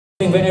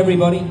For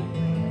everybody.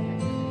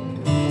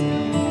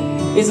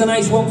 Here's a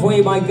nice one for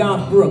you by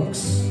Garth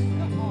Brooks.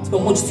 It's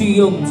got Much Too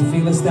Young to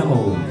Feel This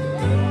Demo.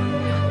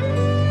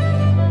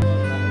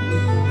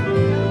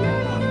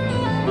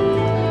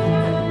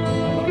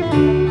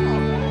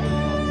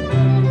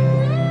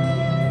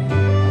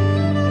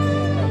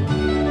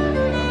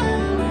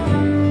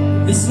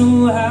 This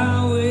old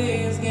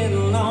highway's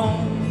getting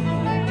long.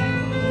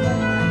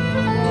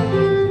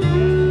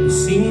 It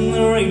seems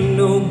there ain't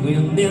no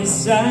wind in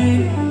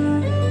sight.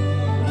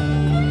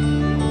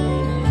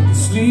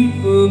 Sleep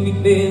would be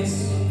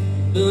best,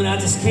 but I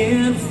just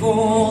can't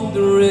afford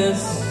the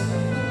rest.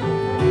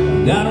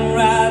 Gotta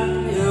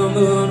ride down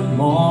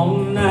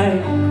tomorrow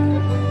night.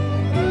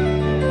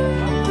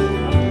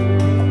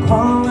 I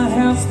call the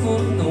house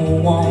but no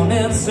one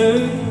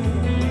answered.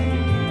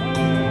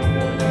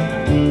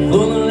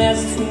 For the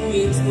last 2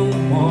 weeks no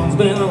one's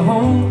been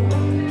home.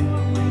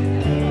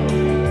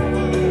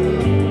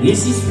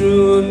 Yes, she's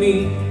through with me.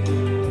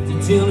 To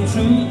tell the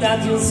truth I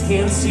just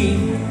can't see.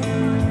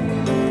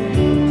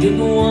 Did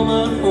the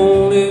woman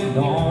hold it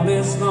all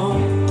this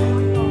long?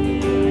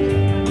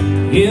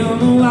 Yeah,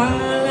 the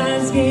white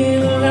lines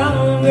getting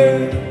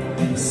longer,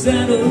 the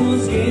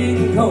saddle's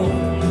getting cold.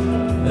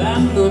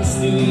 I'm much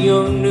too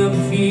young to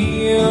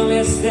feel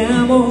this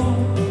damn old.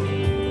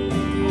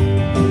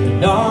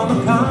 And all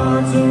the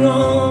cards are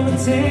on the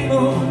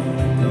table,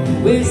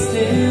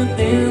 wasted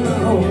in the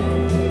hole.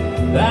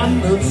 I'm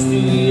much too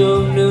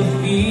young to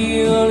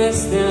feel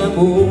this damn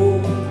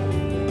old.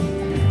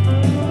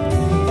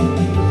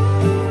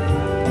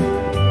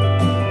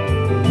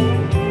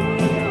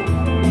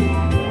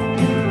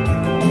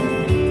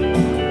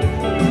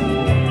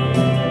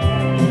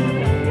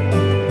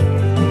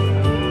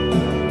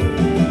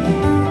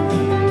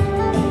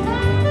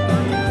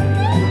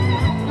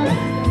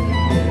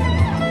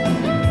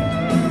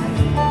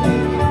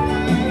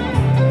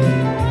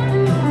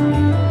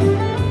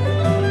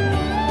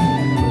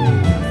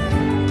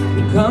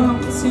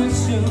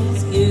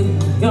 Competition's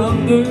getting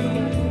younger.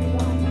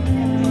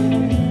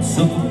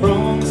 So the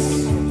Bronx,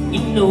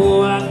 you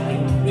know I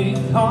can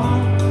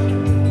recall.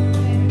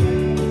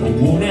 I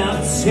won't have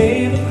to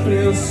say the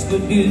crystal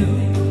dew,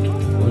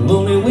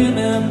 lonely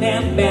women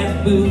and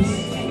bad booze.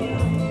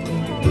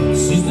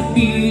 She's the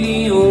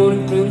beauty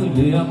only through the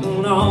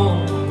living on.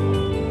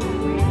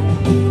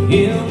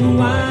 Yeah, the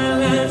white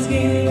line's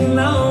getting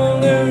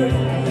longer,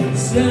 the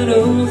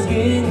shadow's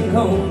getting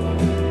cold.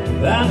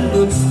 I'm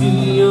much too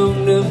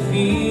young to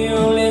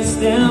feel this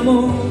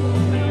demo.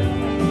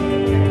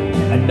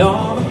 And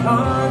all the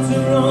cards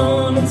are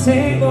on the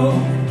table,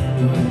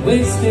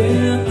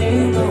 wasted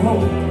in the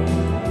hole.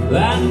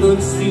 I'm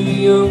much too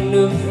young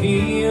to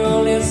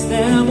feel this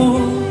demo.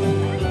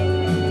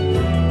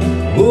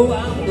 Oh,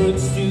 I'm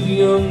much too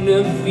young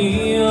to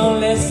feel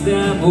this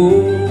demo.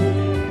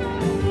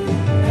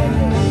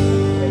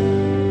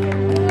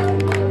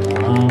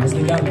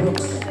 Mr. Garth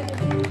Brooks.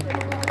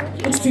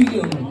 Much too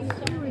young.